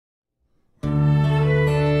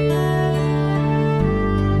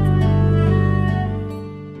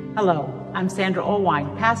Hello, I'm Sandra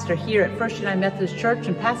Olwine, pastor here at First United Methodist Church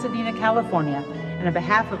in Pasadena, California. And on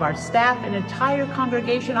behalf of our staff and entire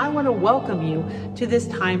congregation, I want to welcome you to this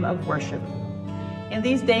time of worship. In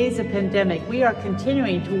these days of pandemic, we are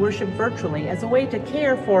continuing to worship virtually as a way to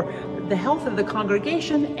care for the health of the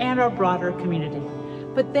congregation and our broader community.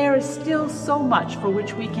 But there is still so much for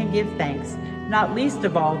which we can give thanks, not least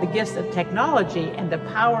of all the gifts of technology and the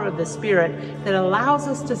power of the Spirit that allows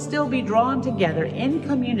us to still be drawn together in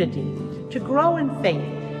community, to grow in faith,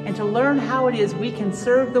 and to learn how it is we can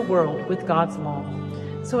serve the world with God's law.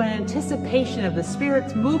 So in anticipation of the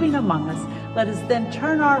Spirit's moving among us, let us then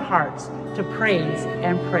turn our hearts to praise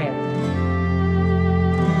and prayer.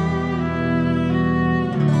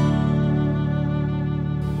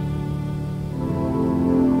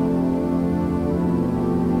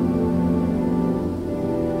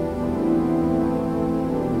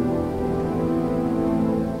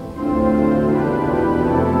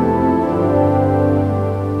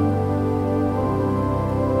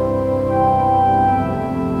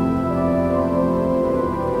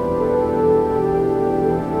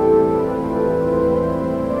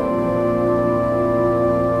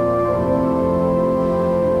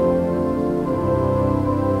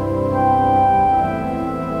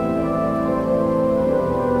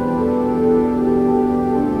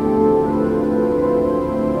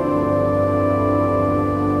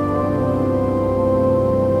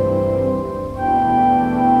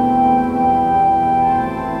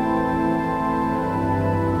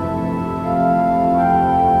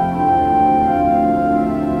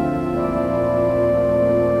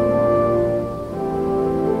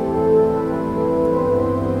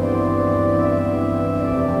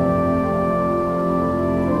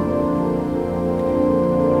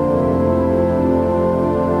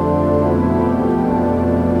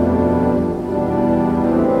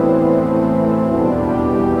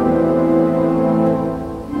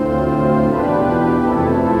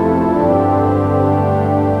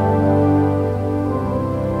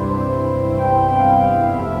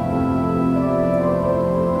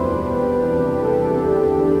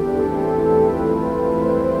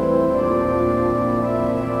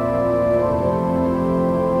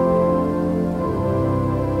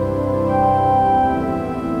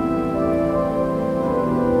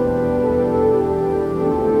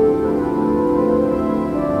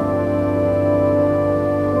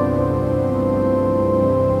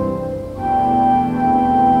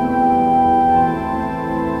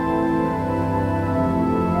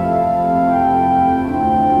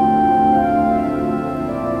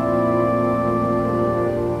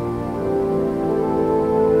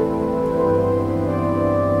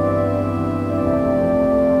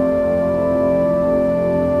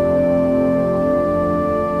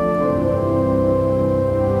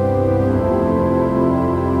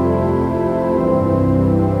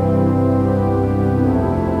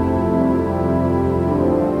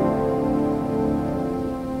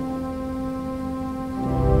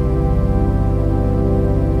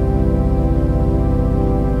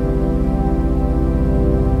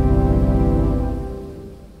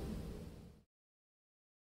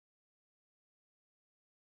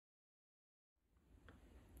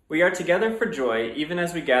 We are together for joy even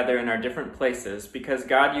as we gather in our different places because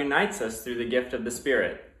God unites us through the gift of the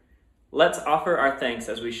Spirit. Let's offer our thanks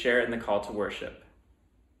as we share in the call to worship.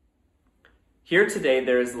 Here today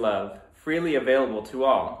there is love, freely available to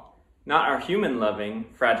all, not our human loving,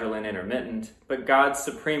 fragile and intermittent, but God's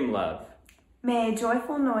supreme love. May a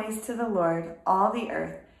joyful noise to the Lord, all the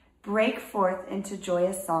earth, break forth into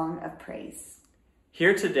joyous song of praise.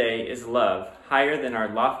 Here today is love, higher than our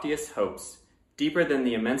loftiest hopes, deeper than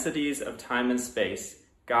the immensities of time and space,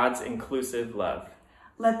 God's inclusive love.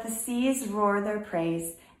 Let the seas roar their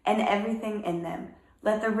praise, and everything in them.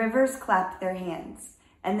 Let the rivers clap their hands,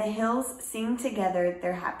 and the hills sing together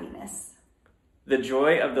their happiness. The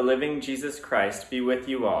joy of the living Jesus Christ be with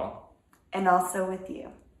you all. And also with you.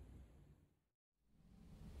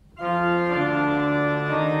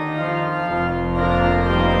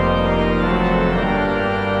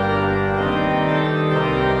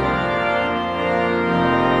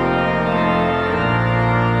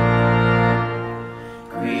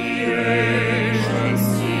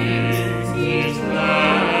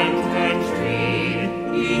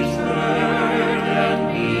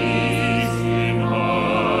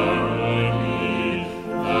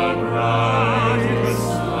 The brightest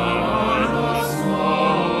star, the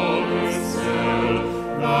smallest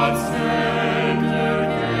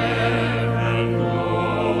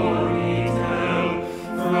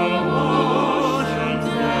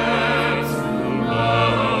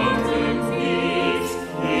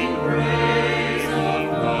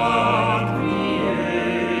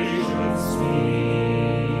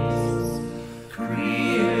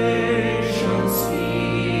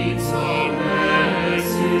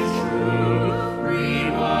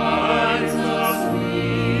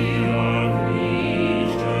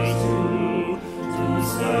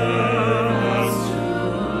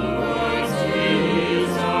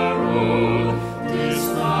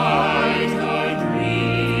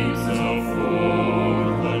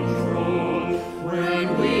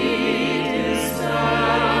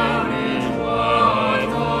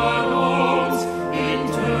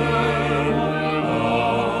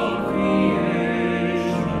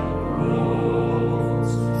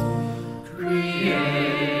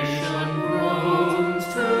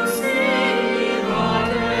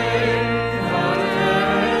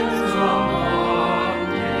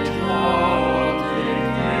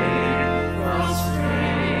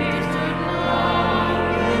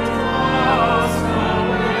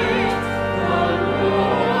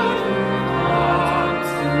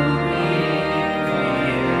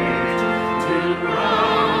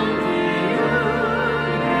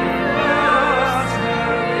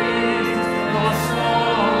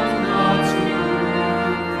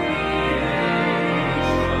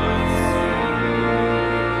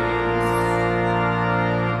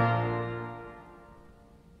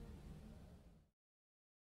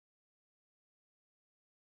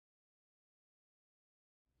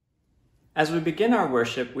As we begin our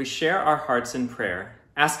worship, we share our hearts in prayer,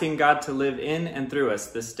 asking God to live in and through us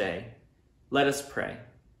this day. Let us pray.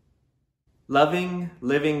 Loving,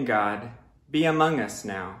 living God, be among us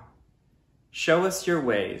now. Show us your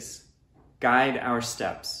ways, guide our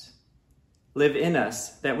steps. Live in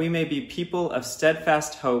us that we may be people of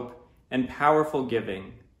steadfast hope and powerful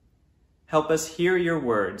giving. Help us hear your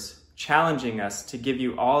words, challenging us to give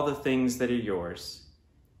you all the things that are yours.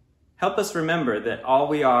 Help us remember that all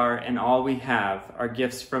we are and all we have are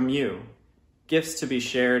gifts from you, gifts to be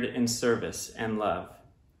shared in service and love.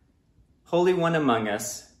 Holy One among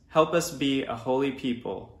us, help us be a holy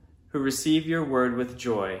people who receive your word with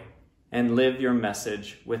joy and live your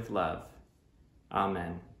message with love.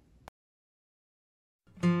 Amen.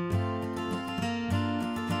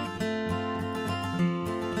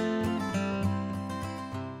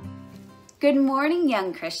 Good morning,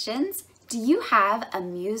 young Christians. Do you have a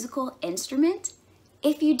musical instrument?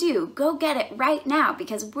 If you do, go get it right now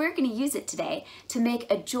because we're going to use it today to make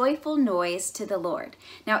a joyful noise to the Lord.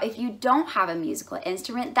 Now, if you don't have a musical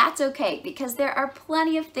instrument, that's okay because there are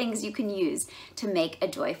plenty of things you can use to make a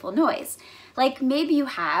joyful noise. Like maybe you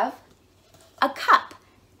have a cup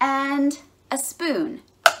and a spoon.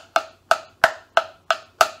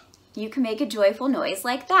 You can make a joyful noise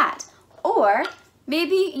like that. Or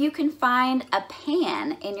maybe you can find a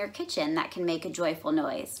pan in your kitchen that can make a joyful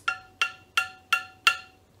noise.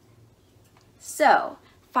 So,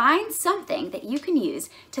 find something that you can use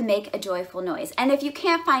to make a joyful noise. And if you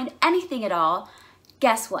can't find anything at all,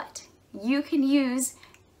 guess what? You can use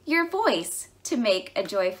your voice to make a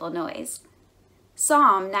joyful noise.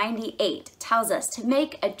 Psalm 98 tells us to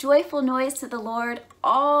make a joyful noise to the Lord,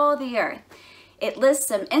 all the earth. It lists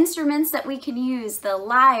some instruments that we can use, the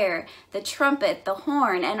lyre, the trumpet, the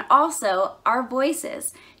horn, and also our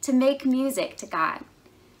voices to make music to God.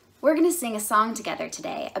 We're going to sing a song together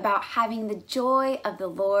today about having the joy of the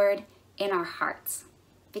Lord in our hearts.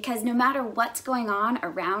 Because no matter what's going on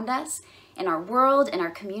around us, in our world, in our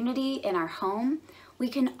community, in our home, we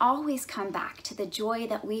can always come back to the joy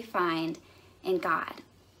that we find in God.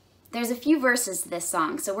 There's a few verses to this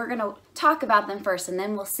song, so we're going to talk about them first and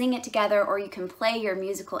then we'll sing it together, or you can play your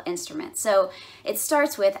musical instrument. So it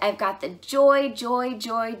starts with, I've got the joy, joy,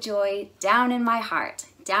 joy, joy down in my heart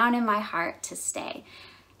to stay.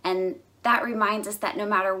 And that reminds us that no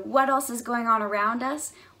matter what else is going on around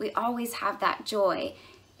us, we always have that joy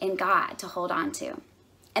in God to hold on to.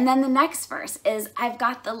 And then the next verse is, I've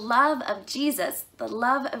got the love of Jesus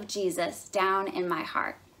down in my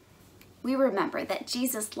heart. We remember that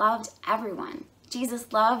Jesus loved everyone.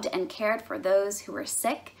 Jesus loved and cared for those who were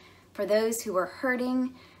sick, for those who were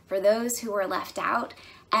hurting, for those who were left out.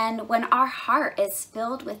 And when our heart is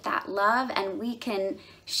filled with that love and we can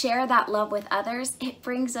share that love with others, it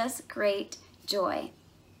brings us great joy.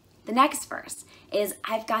 The next verse is,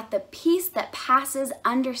 I've got the peace that passes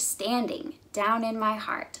understanding down in my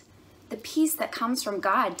heart. The peace that comes from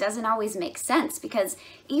God doesn't always make sense because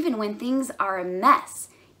even when things are a mess,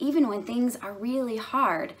 even when things are really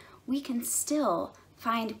hard, we can still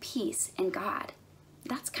find peace in God.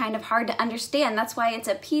 That's kind of hard to understand. That's why it's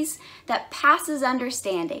a peace that passes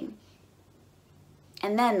understanding.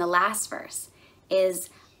 And then the last verse is,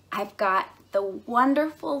 I've got the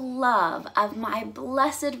wonderful love of my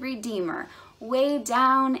blessed Redeemer way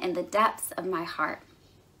down in the depths of my heart.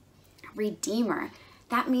 Redeemer,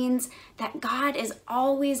 that means that God is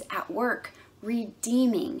always at work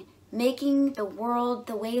redeeming, making the world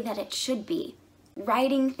the way that it should be,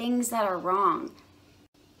 righting things that are wrong,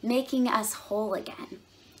 making us whole again.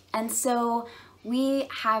 And so we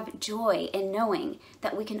have joy in knowing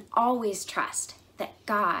that we can always trust that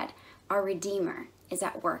God, our Redeemer, is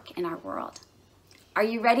at work in our world. Are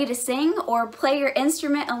you ready to sing or play your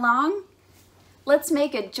instrument along? Let's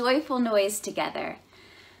make a joyful noise together.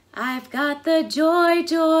 I've got the joy,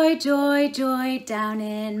 joy, joy, joy down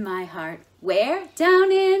in my heart. Where?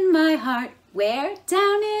 Down in my heart. Where?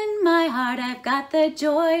 Down in my heart. I've got the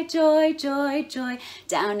joy, joy, joy, joy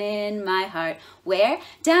down in my heart. Where?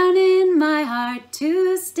 Down in my heart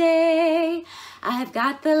to stay. I've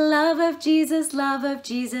got the love of Jesus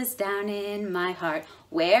down in my heart.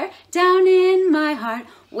 Where? Down in my heart.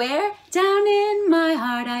 Where? Down in my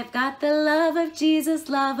heart. I've got the love of Jesus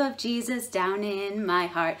down in my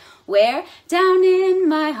heart. Where? Down in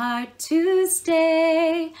my heart to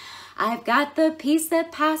stay. I've got the peace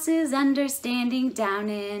that passes understanding down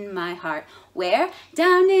in my heart. Where?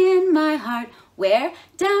 Down in my heart. Where?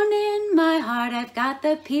 Down in my heart. I've got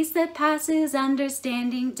the peace that passes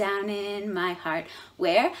understanding down in my heart.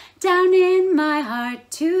 Where? Down in my heart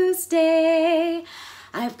to stay.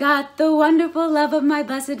 I've got the wonderful love of my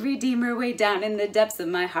blessed Redeemer way down in the depths of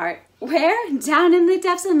my heart. Where? Down in the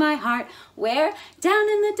depths of my heart. Where? Down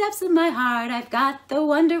in the depths of my heart. I've got the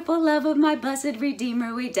wonderful love of my blessed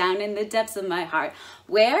Redeemer way down in the depths of my heart.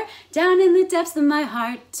 Where? Down in the depths of my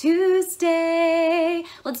heart to stay.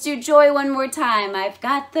 Let's do joy one more time. I've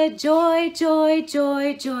got the joy, joy,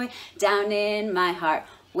 joy, joy down in my heart.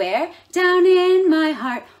 Where? Down in my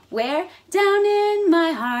heart. Where? Down in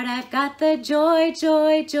my heart. I've got the joy,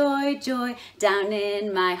 joy, joy, joy down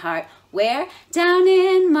in my heart. Where? Down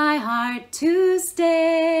in my heart to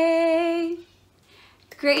stay.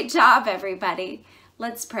 Great job, everybody.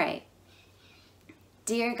 Let's pray.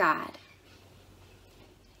 Dear God,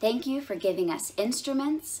 thank you for giving us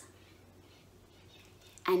instruments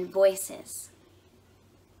and voices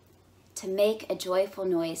to make a joyful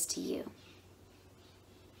noise to you.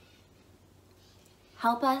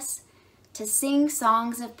 Help us to sing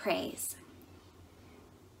songs of praise,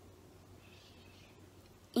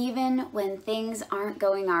 even when things aren't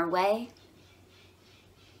going our way,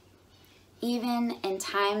 even in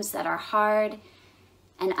times that are hard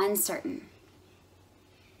and uncertain.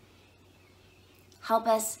 Help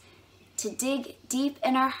us to dig deep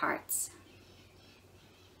in our hearts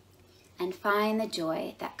and find the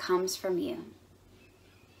joy that comes from you.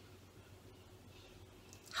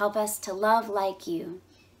 Help us to love like you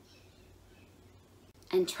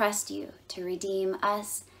and trust you to redeem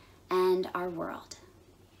us and our world.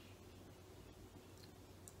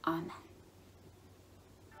 Amen.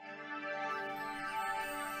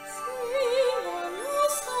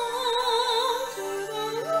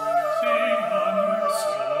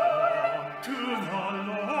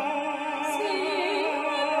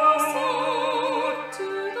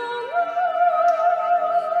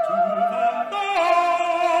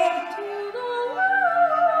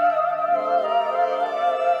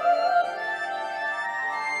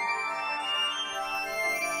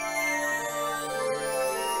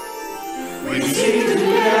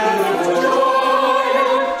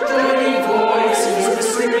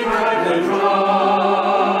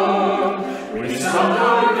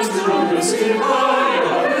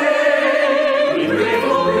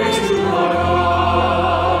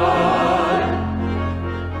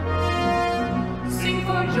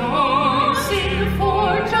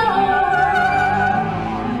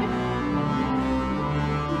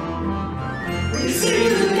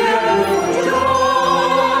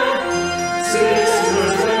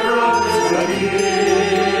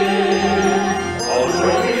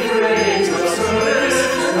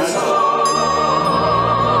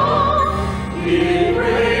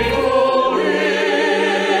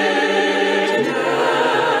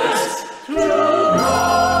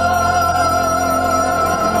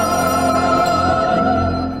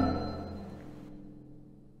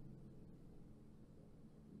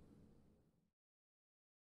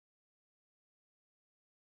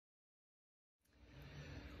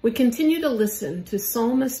 We continue to listen to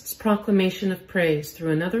Psalmist's proclamation of praise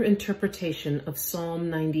through another interpretation of Psalm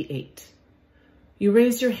 98. You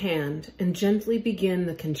raise your hand and gently begin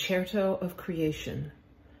the concerto of creation.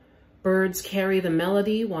 Birds carry the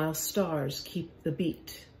melody while stars keep the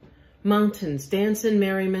beat. Mountains dance in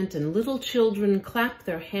merriment and little children clap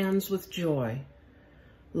their hands with joy.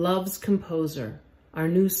 Love's composer, our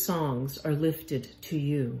new songs are lifted to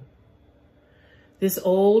you. This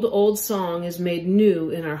old, old song is made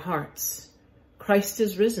new in our hearts. Christ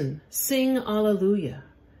is risen. Sing Alleluia.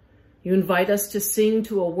 You invite us to sing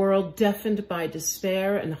to a world deafened by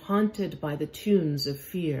despair and haunted by the tunes of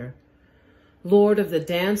fear. Lord of the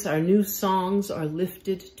dance, our new songs are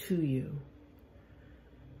lifted to you.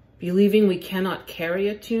 Believing we cannot carry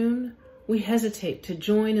a tune, we hesitate to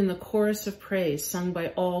join in the chorus of praise sung by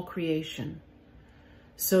all creation.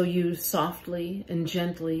 So you softly and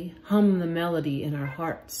gently hum the melody in our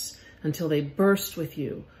hearts until they burst with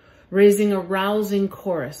you, raising a rousing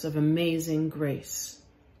chorus of amazing grace.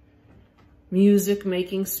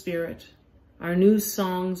 Music-making Spirit, our new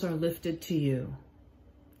songs are lifted to you.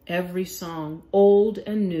 Every song, old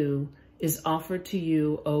and new, is offered to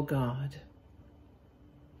you, O God.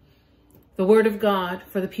 The word of God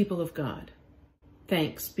for the people of God.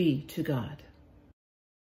 Thanks be to God.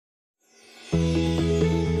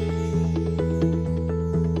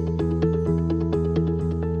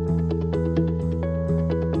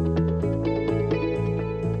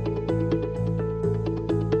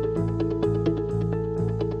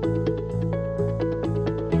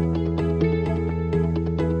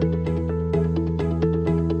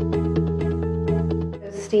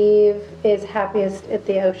 Steve is happiest at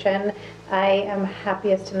the ocean. I am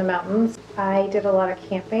happiest in the mountains. I did a lot of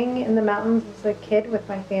camping in the mountains as a kid with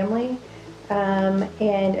my family, and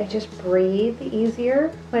I just breathe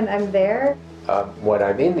easier when I'm there. when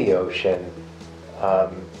I'm in the ocean,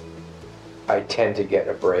 I tend to get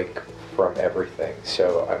a break from everything.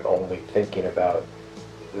 So I'm only thinking about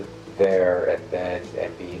there and then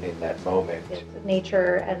and being in that moment.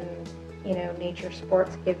 Nature and, nature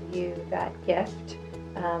sports give you that gift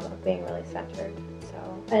of being really centered.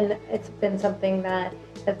 So, and it's been something that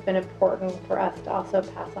has been important for us to also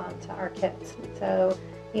pass on to our kids. So,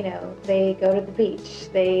 they go to the beach,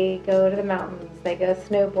 they go to the mountains, they go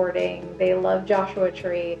snowboarding, they love Joshua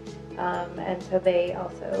Tree, and so they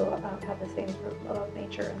also have the same sort of love of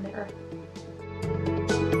nature in the earth.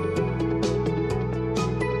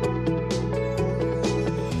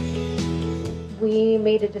 We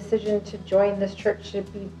made a decision to join this church to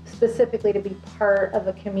be specifically to be part of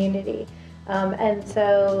a community, and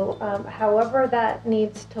so however that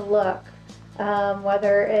needs to look,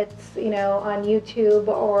 whether it's on YouTube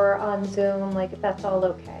or on Zoom, that's all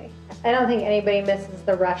okay. I don't think anybody misses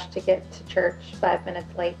the rush to get to church 5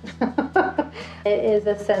 minutes late. It is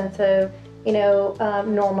a sense of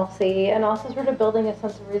normalcy, and also sort of building a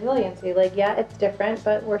sense of resiliency. Yeah, it's different,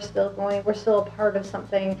 but we're still a part of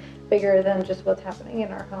something bigger than just what's happening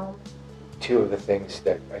in our home. Two of the things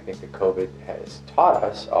that I think that COVID has taught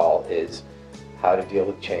us all is how to deal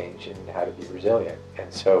with change and how to be resilient.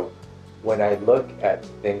 And so when I look at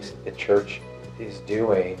things that the church is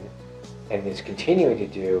doing and is continuing to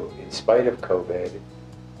do in spite of COVID,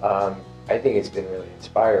 I think it's been really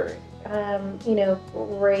inspiring.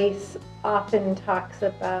 Grace often talks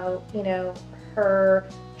about, her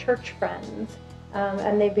church friends,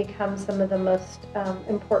 and they become some of the most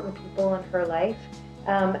important people in her life.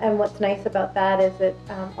 And what's nice about that is it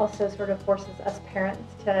also sort of forces us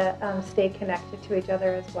parents to stay connected to each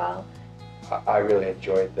other as well. I really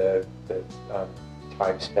enjoyed the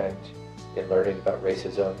time spent in learning about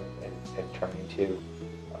racism and trying to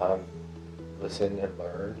listen and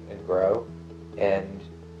learn and grow. And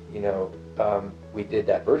we did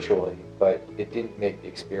that virtually, but it didn't make the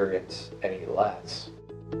experience any less.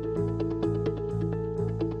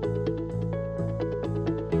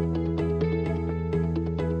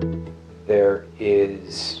 There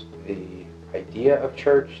is the idea of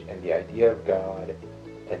church and the idea of God,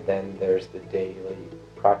 and then there's the daily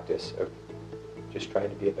practice of just trying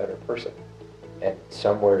to be a better person. And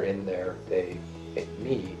somewhere in there, they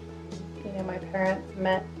meet. My parents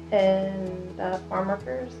met in the farm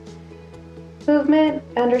workers movement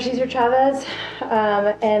under Cesar Chavez,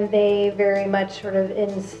 and they very much sort of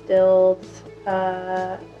instilled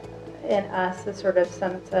in us a sort of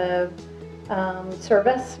sense of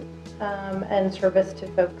service and service to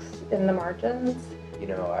folks in the margins.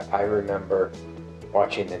 I remember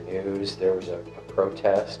watching the news. There was a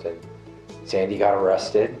protest and Sandy got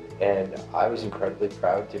arrested, and I was incredibly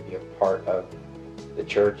proud to be a part of the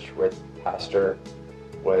church where the pastor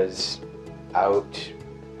was out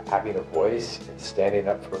having a voice and standing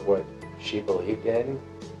up for what she believed in.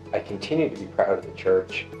 I continue to be proud of the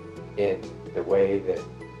church in the way that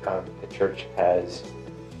the church has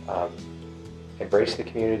embraced the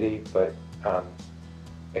community, but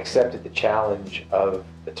accepted the challenge of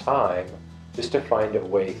the time just to find a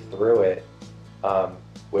way through it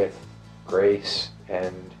with grace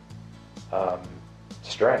and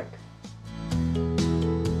strength.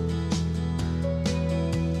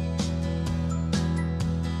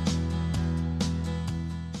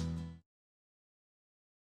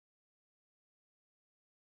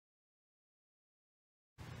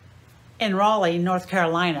 In Raleigh, North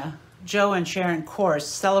Carolina, Joe and Sharon Corse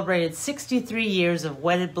celebrated 63 years of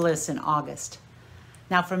wedded bliss in August.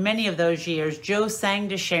 Now, for many of those years, Joe sang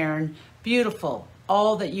to Sharon, "Beautiful,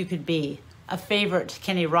 All That You Could Be," a favorite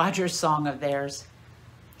Kenny Rogers song of theirs.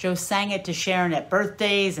 Joe sang it to Sharon at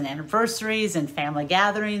birthdays and anniversaries and family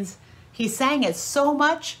gatherings. He sang it so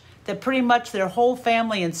much that pretty much their whole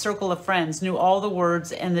family and circle of friends knew all the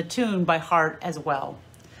words and the tune by heart as well.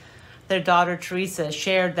 Their daughter, Teresa,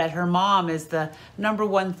 shared that her mom is the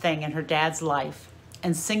 #1 thing in her dad's life,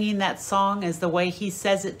 and singing that song is the way he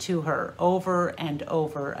says it to her over and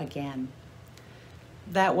over again.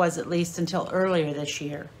 That was at least until earlier this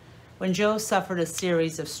year, when Joe suffered a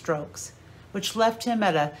series of strokes, which left him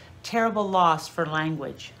at a terrible loss for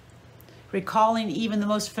language. Recalling even the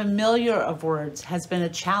most familiar of words has been a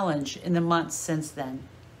challenge in the months since then.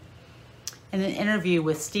 In an interview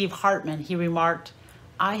with Steve Hartman, he remarked,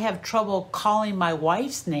 "I have trouble calling my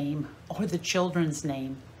wife's name or the children's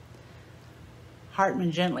name."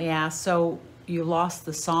 Hartman gently asked, "So you lost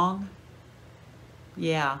the song?"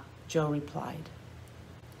 "Yeah," Joe replied.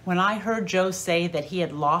 When I heard Joe say that he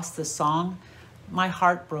had lost the song, my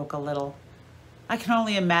heart broke a little. I can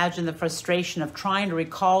only imagine the frustration of trying to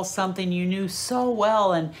recall something you knew so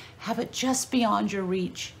well and have it just beyond your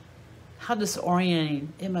reach. How disorienting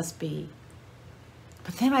it must be.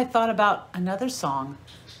 But then I thought about another song,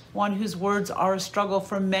 one whose words are a struggle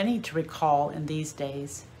for many to recall in these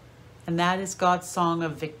days. And that is God's song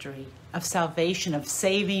of victory, of salvation, of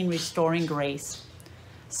saving, restoring grace.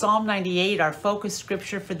 Psalm 98, our focus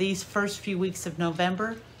scripture for these first few weeks of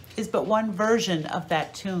November, is but one version of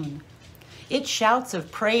that tune. It shouts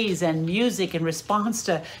of praise and music in response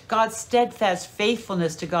to God's steadfast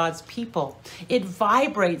faithfulness to God's people. It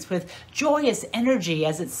vibrates with joyous energy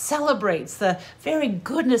as it celebrates the very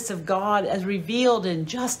goodness of God as revealed in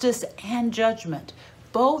justice and judgment,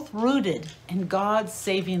 both rooted in God's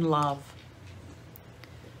saving love.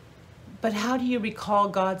 But how do you recall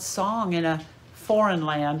God's song in a foreign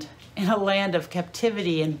land, in a land of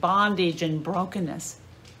captivity and bondage and brokenness?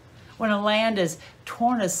 When a land is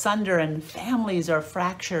torn asunder and families are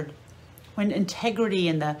fractured, when integrity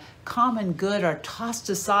and the common good are tossed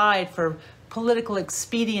aside for political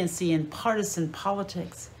expediency and partisan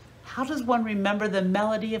politics, how does one remember the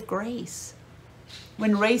melody of grace?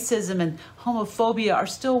 When racism and homophobia are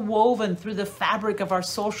still woven through the fabric of our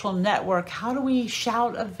social network, how do we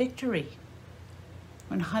shout of victory?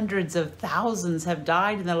 When hundreds of thousands have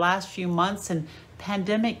died in the last few months and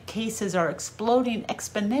pandemic cases are exploding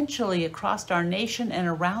exponentially across our nation and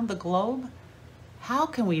around the globe, how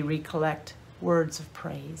can we recollect words of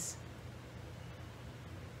praise?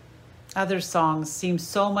 Other songs seem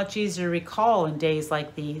so much easier to recall in days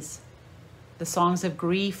like these. The songs of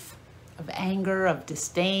grief, of anger, of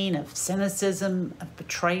disdain, of cynicism, of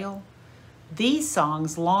betrayal. These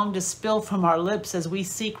songs long to spill from our lips as we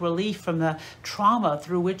seek relief from the trauma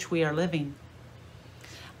through which we are living.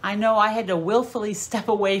 I know I had to willfully step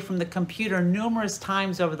away from the computer numerous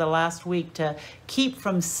times over the last week to keep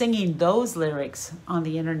from singing those lyrics on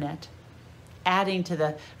the internet, adding to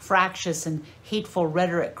the fractious and hateful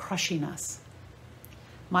rhetoric crushing us.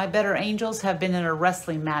 My better angels have been in a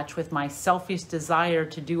wrestling match with my selfish desire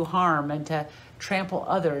to do harm and to trample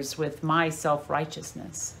others with my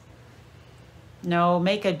self-righteousness. No,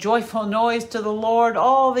 make a joyful noise to the Lord,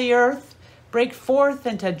 all the earth. Break forth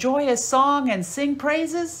into joyous song and sing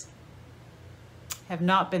praises have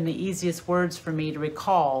not been the easiest words for me to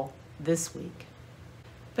recall this week.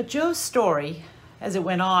 But Joe's story, as it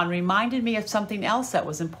went on, reminded me of something else that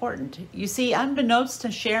was important. You see, unbeknownst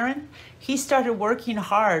to Sharon, he started working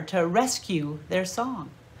hard to rescue their song.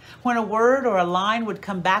 When a word or a line would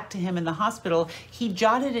come back to him in the hospital, he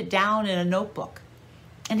jotted it down in a notebook.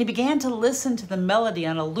 And he began to listen to the melody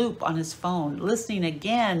on a loop on his phone, listening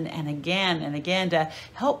again and again and again to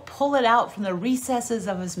help pull it out from the recesses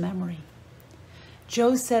of his memory.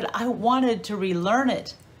 Joe said, I wanted to relearn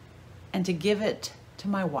it and to give it to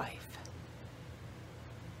my wife.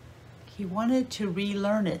 He wanted to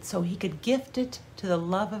relearn it so he could gift it to the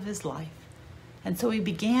love of his life. And so he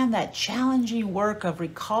began that challenging work of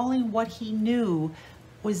recalling what he knew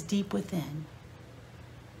was deep within.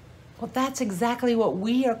 Well, that's exactly what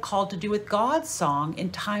we are called to do with God's song in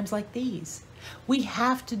times like these. We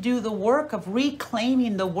have to do the work of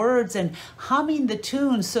reclaiming the words and humming the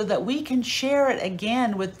tune so that we can share it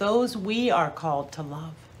again with those we are called to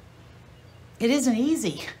love. It isn't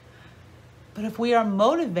easy, but if we are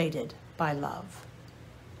motivated by love,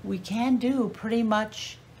 we can do pretty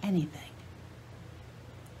much anything.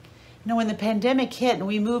 You know, when the pandemic hit and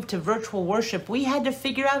we moved to virtual worship, we had to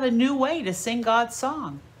figure out a new way to sing God's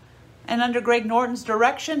song. And under Greg Norton's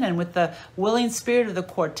direction and with the willing spirit of the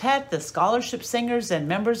quartet, the scholarship singers, and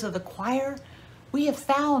members of the choir, we have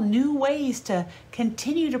found new ways to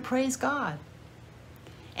continue to praise God.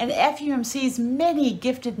 And FUMC's many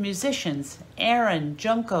gifted musicians, Aaron,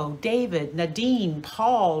 Junko, David, Nadine,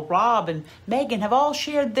 Paul, Rob, and Megan, have all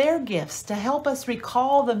shared their gifts to help us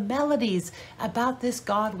recall the melodies about this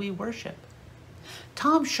God we worship.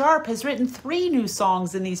 Tom Sharp has written 3 new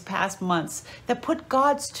songs in these past months that put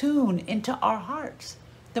God's tune into our hearts.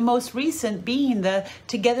 The most recent being the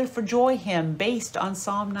Together for Joy hymn based on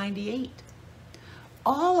Psalm 98.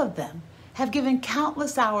 All of them have given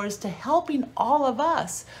countless hours to helping all of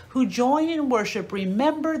us who join in worship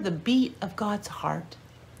remember the beat of God's heart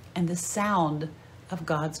and the sound of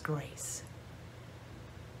God's grace.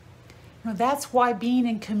 You know, that's why being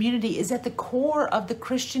in community is at the core of the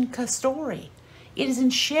Christian story. It is in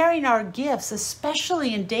sharing our gifts,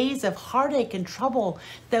 especially in days of heartache and trouble,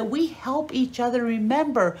 that we help each other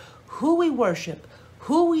remember who we worship,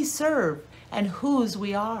 who we serve, and whose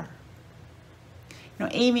we are. You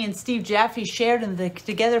know, Amy and Steve Jaffe shared in the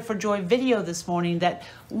Together for Joy video this morning that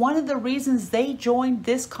one of the reasons they joined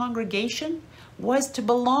this congregation was to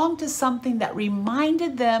belong to something that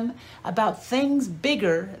reminded them about things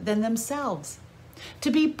bigger than themselves,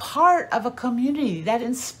 to be part of a community that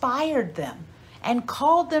inspired them and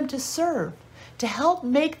called them to serve, to help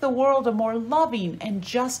make the world a more loving and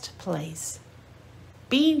just place.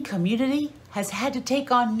 Being community has had to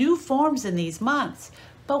take on new forms in these months,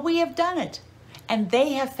 but we have done it, and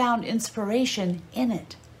they have found inspiration in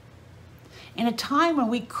it. In a time when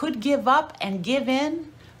we could give up and give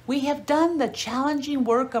in, we have done the challenging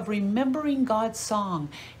work of remembering God's song,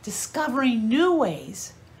 discovering new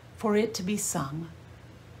ways for it to be sung.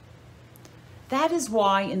 That is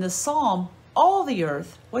why in the psalm, all the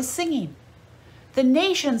earth was singing. The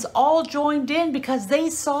nations all joined in because they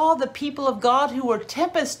saw the people of God who were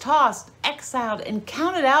tempest-tossed, exiled, and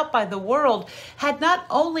counted out by the world had not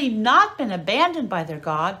only not been abandoned by their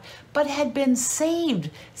God, but had been saved,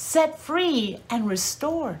 set free, and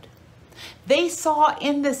restored. They saw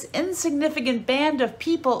in this insignificant band of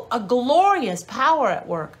people a glorious power at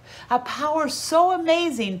work, a power so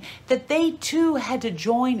amazing that they too had to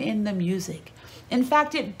join in the music. In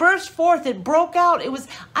fact, it burst forth, it broke out, it was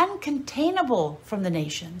uncontainable from the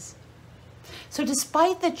nations. So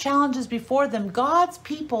despite the challenges before them, God's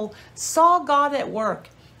people saw God at work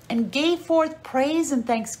and gave forth praise and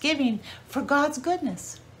thanksgiving for God's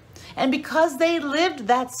goodness. And because they lived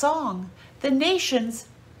that song, the nations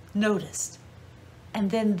noticed.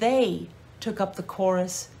 And then they took up the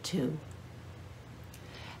chorus too.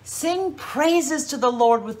 Sing praises to the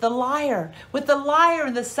Lord with the lyre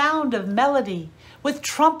and the sound of melody, with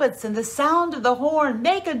trumpets and the sound of the horn.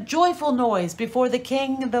 Make a joyful noise before the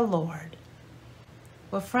King, the Lord.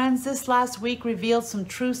 Well, friends, this last week revealed some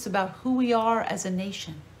truths about who we are as a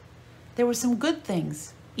nation. There were some good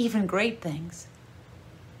things, even great things,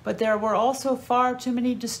 but there were also far too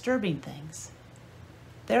many disturbing things.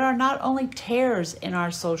 There are not only tears in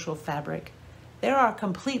our social fabric, there are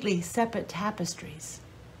completely separate tapestries.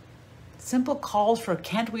 Simple calls for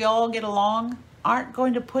 "can't we all get along" aren't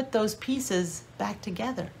going to put those pieces back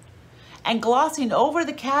together. And glossing over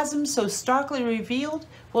the chasm so starkly revealed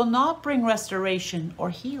will not bring restoration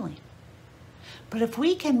or healing. But if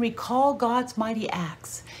we can recall God's mighty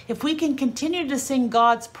acts, if we can continue to sing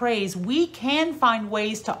God's praise, we can find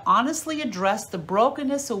ways to honestly address the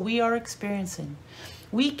brokenness that we are experiencing.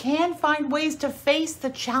 We can find ways to face the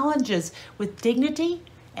challenges with dignity,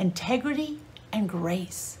 integrity, and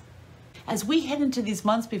grace. As we head into these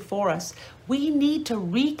months before us, we need to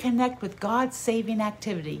reconnect with God's saving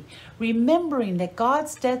activity, remembering that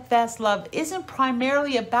God's steadfast love isn't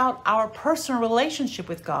primarily about our personal relationship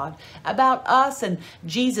with God, about us and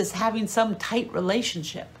Jesus having some tight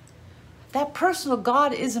relationship. That personal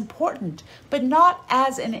God is important, but not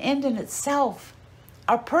as an end in itself.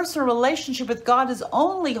 Our personal relationship with God is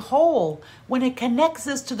only whole when it connects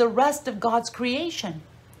us to the rest of God's creation.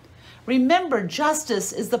 Remember,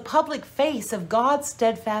 justice is the public face of God's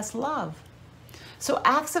steadfast love. So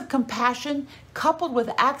acts of compassion coupled with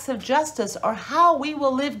acts of justice are how we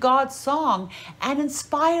will live God's song and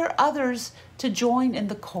inspire others to join in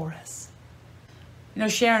the chorus. You know,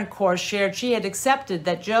 Sharon Corr shared she had accepted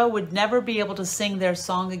that Joe would never be able to sing their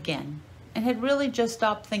song again and had really just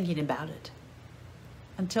stopped thinking about it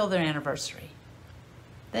until their anniversary.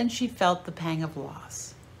 Then she felt the pang of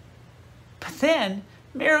loss. But then,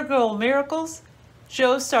 miracle, miracles,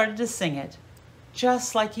 Joe started to sing it,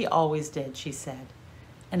 just like he always did, she said.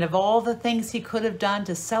 And of all the things he could have done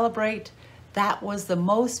to celebrate, that was the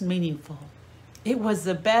most meaningful. It was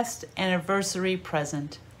the best anniversary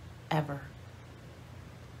present ever.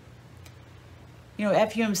 You know,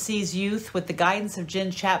 FUMC's youth, with the guidance of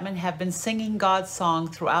Jen Chapman, have been singing God's song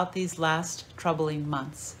throughout these last troubling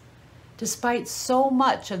months. Despite so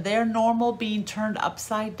much of their normal being turned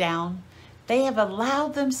upside down, they have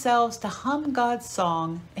allowed themselves to hum God's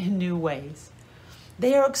song in new ways.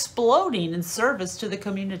 They are exploding in service to the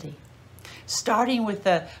community, starting with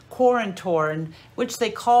the Quarantor, in which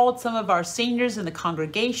they called some of our seniors in the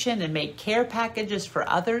congregation and made care packages for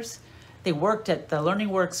others. They worked at the Learning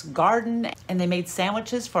Works garden, and they made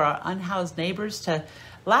sandwiches for our unhoused neighbors, to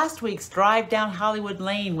last week's drive down Hollywood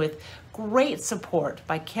Lane with great support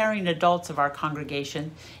by caring adults of our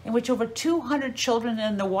congregation, in which over 200 children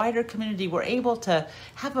in the wider community were able to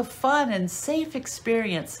have a fun and safe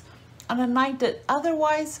experience on a night that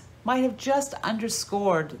otherwise might have just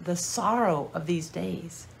underscored the sorrow of these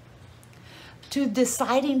days. To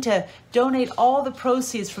deciding to donate all the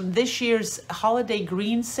proceeds from this year's holiday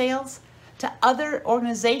green sales to other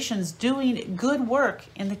organizations doing good work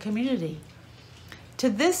in the community. To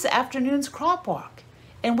this afternoon's crop walk,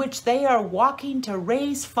 in which they are walking to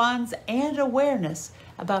raise funds and awareness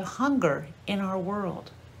about hunger in our world.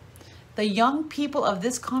 The young people of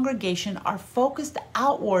this congregation are focused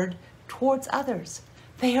outward towards others.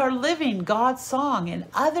 They are living God's song, and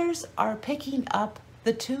others are picking up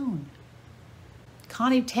the tune.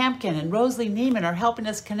 Connie Tamkin and Rosalie Neiman are helping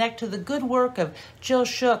us connect to the good work of Jill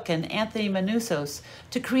Shook and Anthony Manusos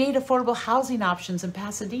to create affordable housing options in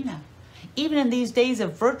Pasadena. Even in these days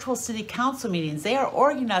of virtual city council meetings, they are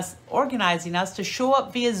organizing us to show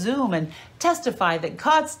up via Zoom and testify that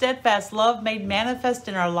God's steadfast love made manifest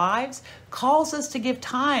in our lives calls us to give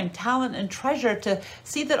time, talent, and treasure to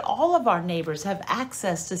see that all of our neighbors have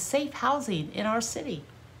access to safe housing in our city.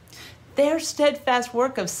 Their steadfast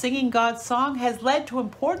work of singing God's song has led to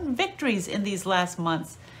important victories in these last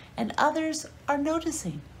months, and others are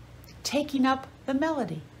noticing, taking up the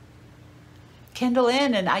melody. Kendall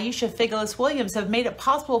Inn and Aisha Figelis Williams have made it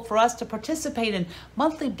possible for us to participate in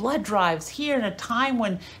monthly blood drives here in a time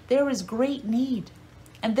when there is great need.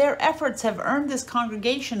 And their efforts have earned this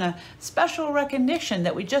congregation a special recognition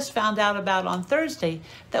that we just found out about on Thursday,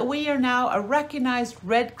 that we are now a recognized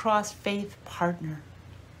Red Cross faith partner.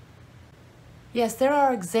 Yes, there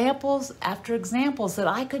are examples after examples that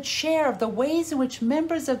I could share of the ways in which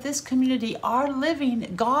members of this community are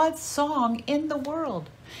living God's song in the world,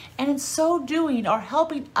 and in so doing are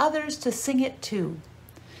helping others to sing it too.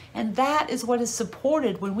 And that is what is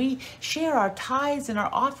supported when we share our tithes and our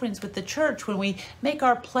offerings with the church, when we make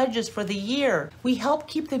our pledges for the year. We help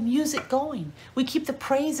keep the music going. We keep the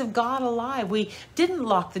praise of God alive. We didn't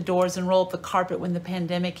lock the doors and roll up the carpet when the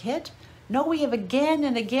pandemic hit. No, we have again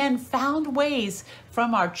and again found ways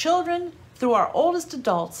from our children through our oldest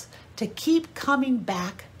adults to keep coming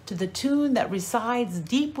back to the tune that resides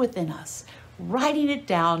deep within us, writing it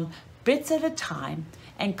down bits at a time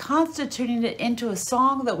and constituting it into a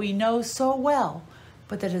song that we know so well,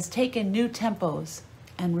 but that has taken new tempos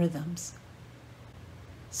and rhythms.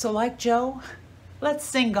 So like Joe, let's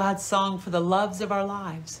sing God's song for the loves of our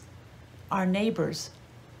lives, our neighbors,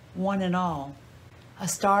 one and all. A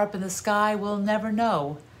star up in the sky will never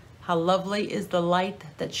know how lovely is the light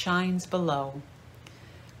that shines below.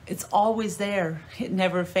 It's always there, it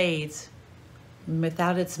never fades.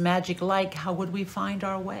 Without its magic light, how would we find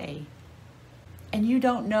our way? And you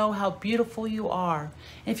don't know how beautiful you are.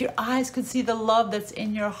 And if your eyes could see the love that's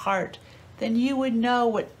in your heart, then you would know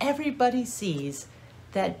what everybody sees,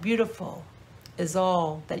 that beautiful is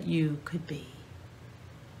all that you could be.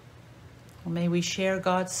 Well, may we share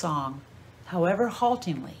God's song, however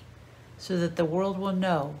haltingly, so that the world will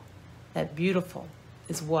know that beautiful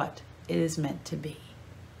is what it is meant to be.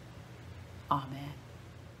 Amen.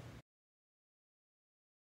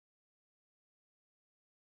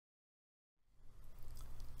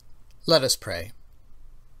 Let us pray.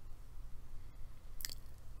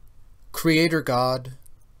 Creator God,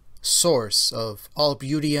 source of all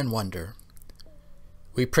beauty and wonder,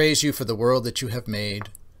 we praise you for the world that you have made.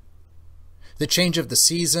 The change of the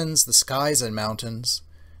seasons, the skies and mountains,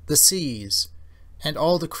 the seas, and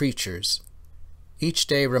all the creatures, each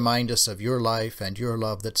day remind us of your life and your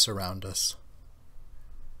love that surround us.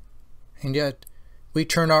 And yet, we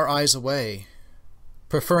turn our eyes away,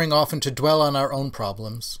 preferring often to dwell on our own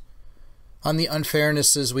problems, on the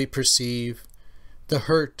unfairnesses we perceive, the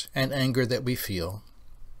hurt and anger that we feel.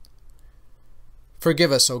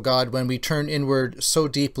 Forgive us, O God, when we turn inward so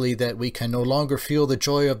deeply that we can no longer feel the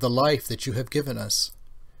joy of the life that you have given us.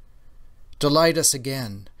 Delight us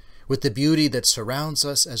again with the beauty that surrounds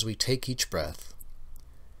us as we take each breath,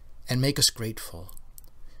 and make us grateful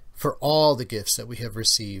for all the gifts that we have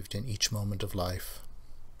received in each moment of life.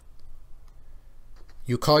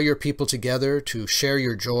 You call your people together to share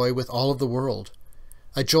your joy with all of the world,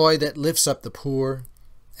 a joy that lifts up the poor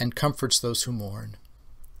and comforts those who mourn.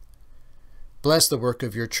 Bless the work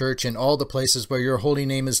of your church in all the places where your holy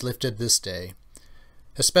name is lifted this day,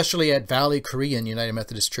 especially at Valley Korean United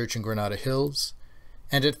Methodist Church in Granada Hills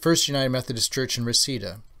and at First United Methodist Church in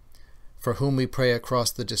Reseda, for whom we pray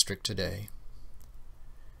across the district today.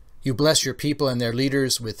 You bless your people and their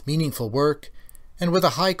leaders with meaningful work and with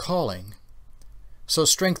a high calling. So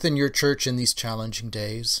strengthen your church in these challenging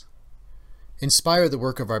days. Inspire the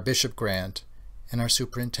work of our Bishop Grant and our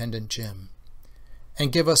Superintendent Jim,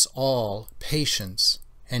 and give us all patience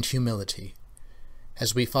and humility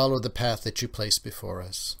as we follow the path that you place before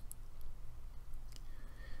us.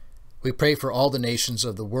 We pray for all the nations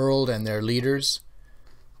of the world and their leaders,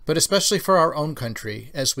 but especially for our own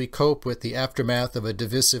country as we cope with the aftermath of a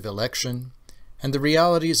divisive election and the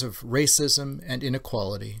realities of racism and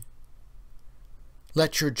inequality.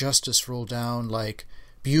 Let your justice roll down like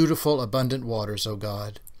beautiful, abundant waters, O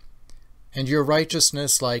God, and your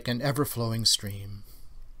righteousness like an ever-flowing stream.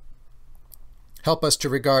 Help us to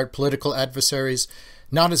regard political adversaries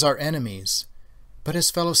not as our enemies, but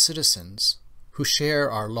as fellow citizens who share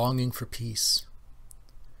our longing for peace.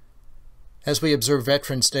 As we observe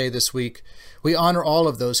Veterans Day this week, we honor all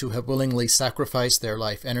of those who have willingly sacrificed their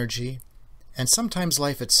life energy, and sometimes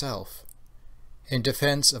life itself, in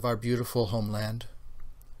defense of our beautiful homeland.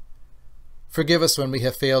 Forgive us when we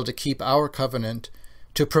have failed to keep our covenant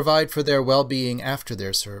to provide for their well-being after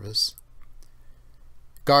their service.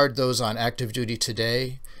 Guard those on active duty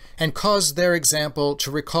today, and cause their example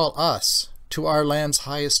to recall us to our land's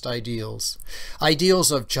highest ideals,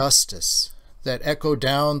 ideals of justice that echo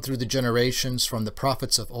down through the generations from the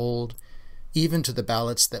prophets of old, even to the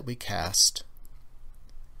ballots that we cast.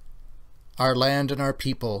 Our land and our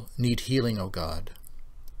people need healing, O God.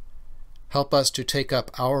 Help us to take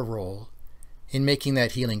up our role in making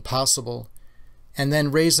that healing possible, and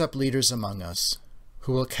then raise up leaders among us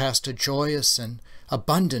who will cast a joyous and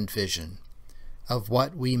abundant vision of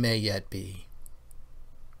what we may yet be.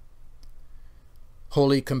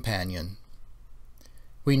 Holy Companion,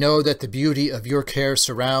 we know that the beauty of your care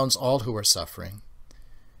surrounds all who are suffering.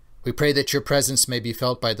 We pray that your presence may be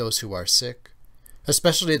felt by those who are sick,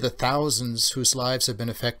 especially the thousands whose lives have been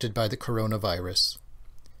affected by the coronavirus.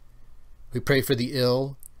 We pray for the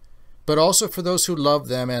ill, but also for those who love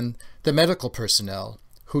them and the medical personnel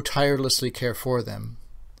who tirelessly care for them.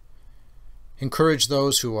 Encourage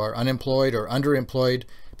those who are unemployed or underemployed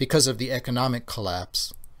because of the economic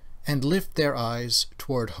collapse, and lift their eyes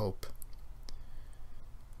toward hope.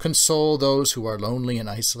 Console those who are lonely and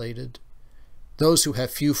isolated, those who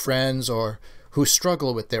have few friends or who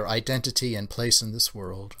struggle with their identity and place in this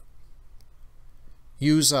world.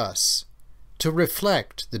 Use us to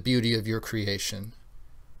reflect the beauty of your creation,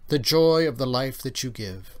 the joy of the life that you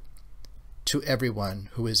give to everyone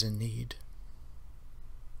who is in need.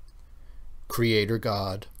 Creator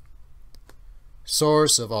God,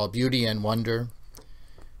 source of all beauty and wonder,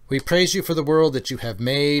 we praise you for the world that you have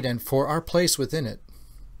made and for our place within it.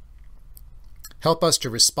 Help us to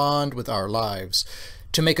respond with our lives,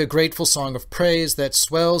 to make a grateful song of praise that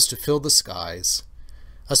swells to fill the skies,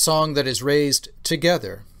 a song that is raised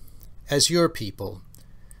together as your people,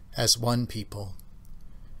 as one people.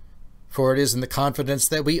 For it is in the confidence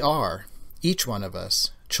that we are, each one of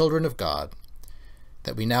us, children of God,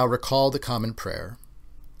 that we now recall the common prayer.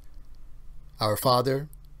 Our Father,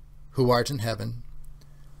 who art in heaven,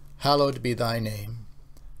 hallowed be thy name.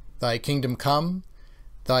 Thy kingdom come,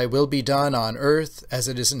 thy will be done on earth as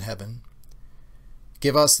it is in heaven.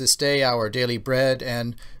 Give us this day our daily bread,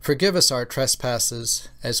 and forgive us our trespasses,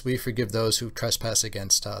 as we forgive those who trespass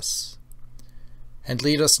against us. And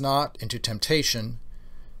lead us not into temptation,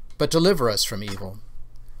 but deliver us from evil.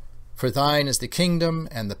 For thine is the kingdom,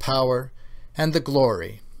 and the power, and the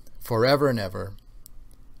glory, forever and ever.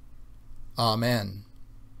 Amen.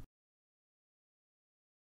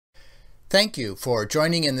 Thank you for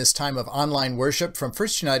joining in this time of online worship from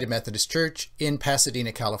First United Methodist Church in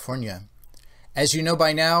Pasadena, California. As you know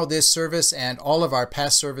by now, this service and all of our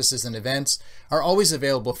past services and events are always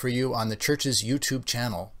available for you on the church's YouTube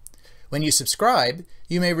channel. When you subscribe,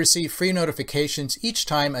 you may receive free notifications each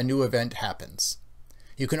time a new event happens.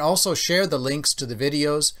 You can also share the links to the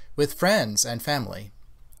videos with friends and family.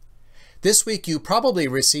 This week you probably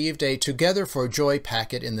received a Together for Joy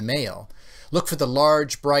packet in the mail. Look for the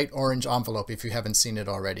large, bright orange envelope if you haven't seen it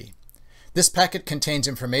already. This packet contains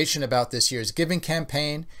information about this year's giving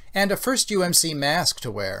campaign and a First UMC mask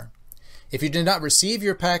to wear. If you did not receive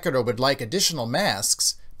your packet or would like additional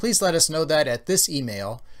masks, please let us know that at this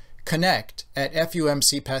email,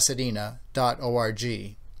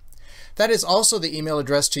 connect@fumcpasadena.org. That is also the email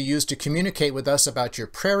address to use to communicate with us about your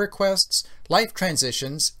prayer requests, life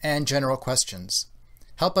transitions, and general questions.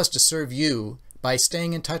 Help us to serve you by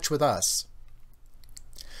staying in touch with us.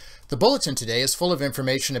 The bulletin today is full of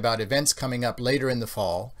information about events coming up later in the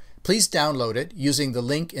fall. Please download it using the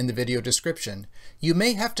link in the video description. You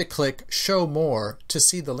may have to click Show More to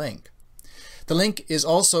see the link. The link is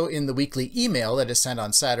also in the weekly email that is sent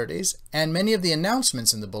on Saturdays, and many of the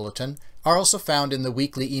announcements in the bulletin are also found in the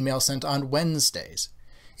weekly email sent on Wednesdays.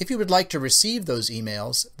 If you would like to receive those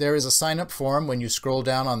emails, there is a sign-up form when you scroll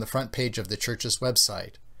down on the front page of the church's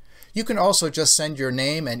website. You can also just send your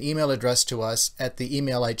name and email address to us at the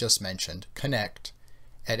email I just mentioned,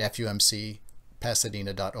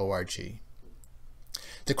 connect@fumcpasadena.org.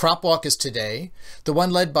 The crop walk is today. The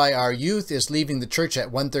one led by our youth is leaving the church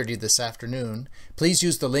at 1:30 this afternoon. Please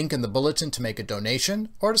use the link in the bulletin to make a donation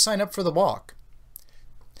or to sign up for the walk.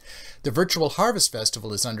 The virtual Harvest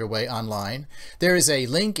Festival is underway online. There is a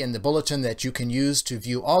link in the bulletin that you can use to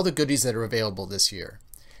view all the goodies that are available this year.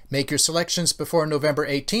 Make your selections before November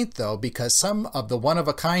 18th, though, because some of the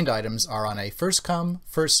one-of-a-kind items are on a first-come,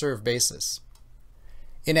 first-served basis.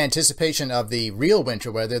 In anticipation of the real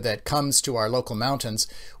winter weather that comes to our local mountains,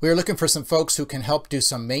 we are looking for some folks who can help do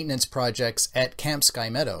some maintenance projects at Camp Sky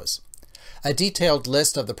Meadows. A detailed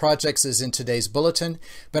list of the projects is in today's bulletin,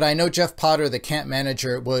 but I know Jeff Potter, the camp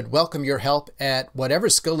manager, would welcome your help at whatever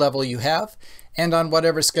skill level you have and on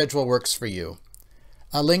whatever schedule works for you.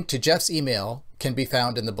 A link to Jeff's email can be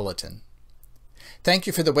found in the bulletin. Thank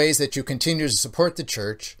you for the ways that you continue to support the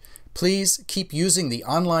church. Please keep using the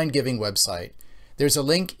online giving website. There's a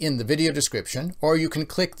link in the video description, or you can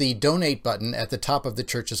click the donate button at the top of the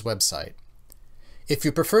church's website. If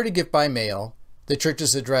you prefer to give by mail, the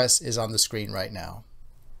church's address is on the screen right now.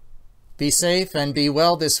 Be safe and be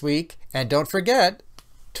well this week, and don't forget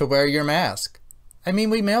to wear your mask. I mean,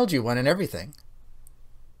 we mailed you one and everything.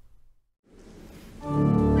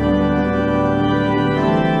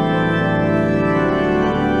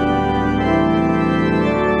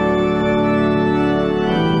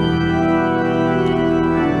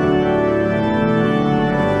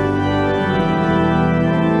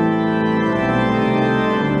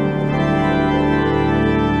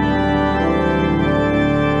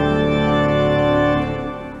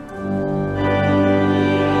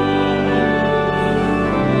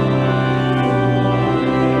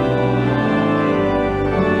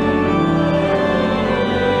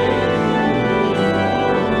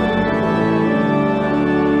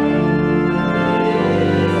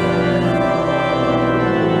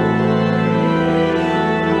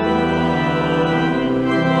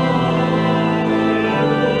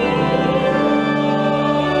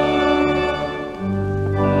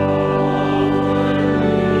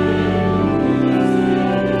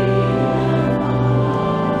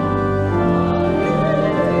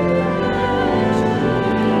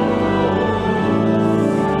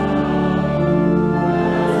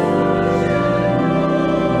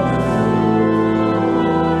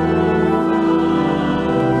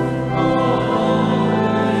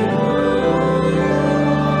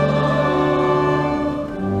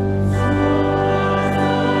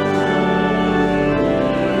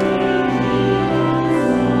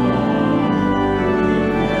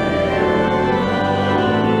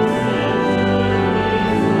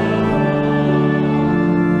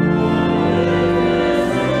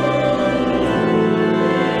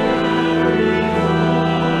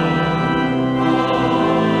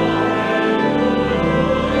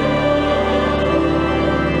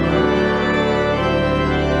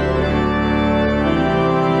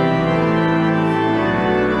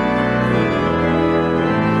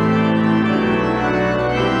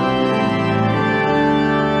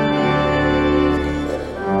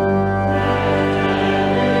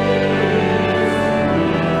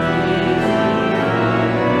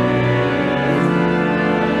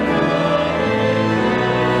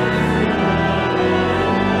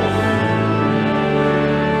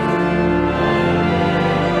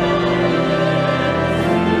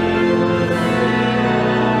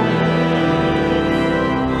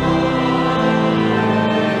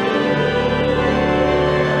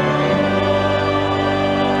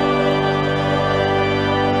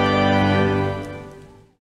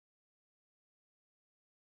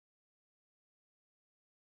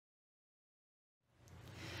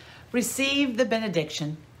 Receive the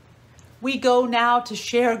benediction. We go now to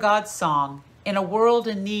share God's song in a world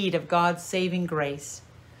in need of God's saving grace.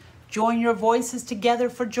 Join your voices together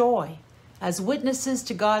for joy as witnesses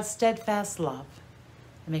to God's steadfast love.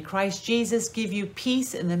 And may Christ Jesus give you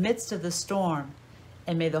peace in the midst of the storm,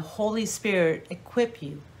 and may the Holy Spirit equip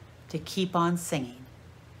you to keep on singing.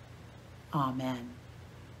 Amen.